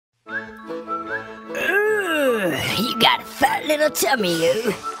got a fat little tummy,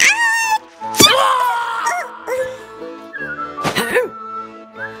 you. Huh?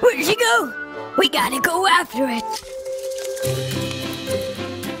 Where'd she go? We gotta go after it.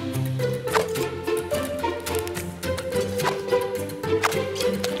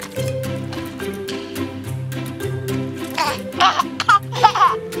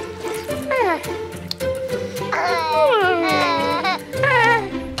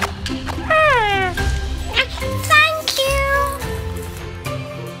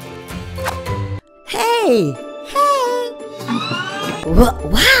 Hey! Hey!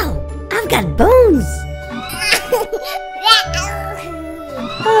 Wow! I've got bones!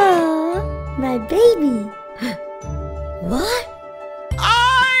 Oh, my baby! What?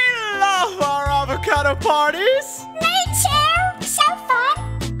 I love our avocado parties! Me too! So fun!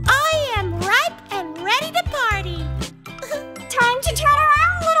 I am ripe and ready to party! Time to turn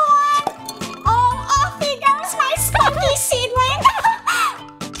around, little one! Oh, off he goes, my spunky seedling!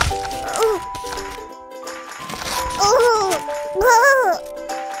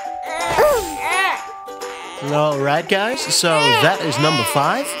 All right, guys, so that is number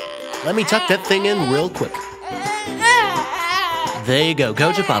 5. Let me tuck that thing in real quick. There you go.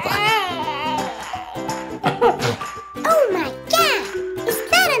 Go to Papa. Oh my God! Is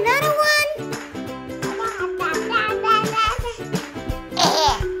that another one?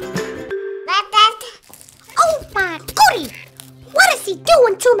 Oh my goody! What is he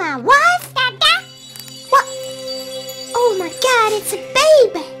doing to my wife? What? Oh my God! It's a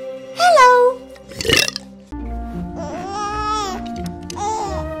baby. Hello.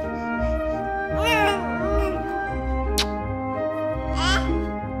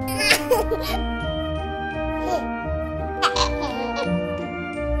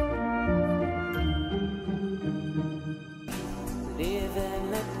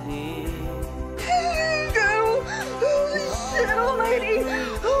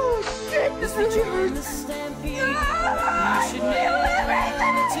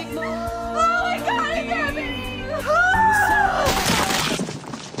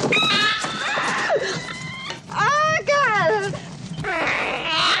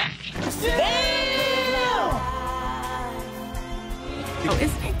 Oh,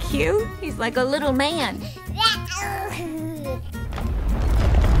 isn't it cute? He's like a little man.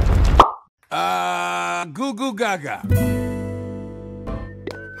 Goo goo gaga.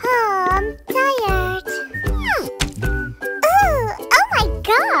 Oh, I'm tired. Oh my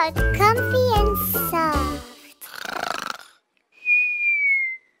God! Comfy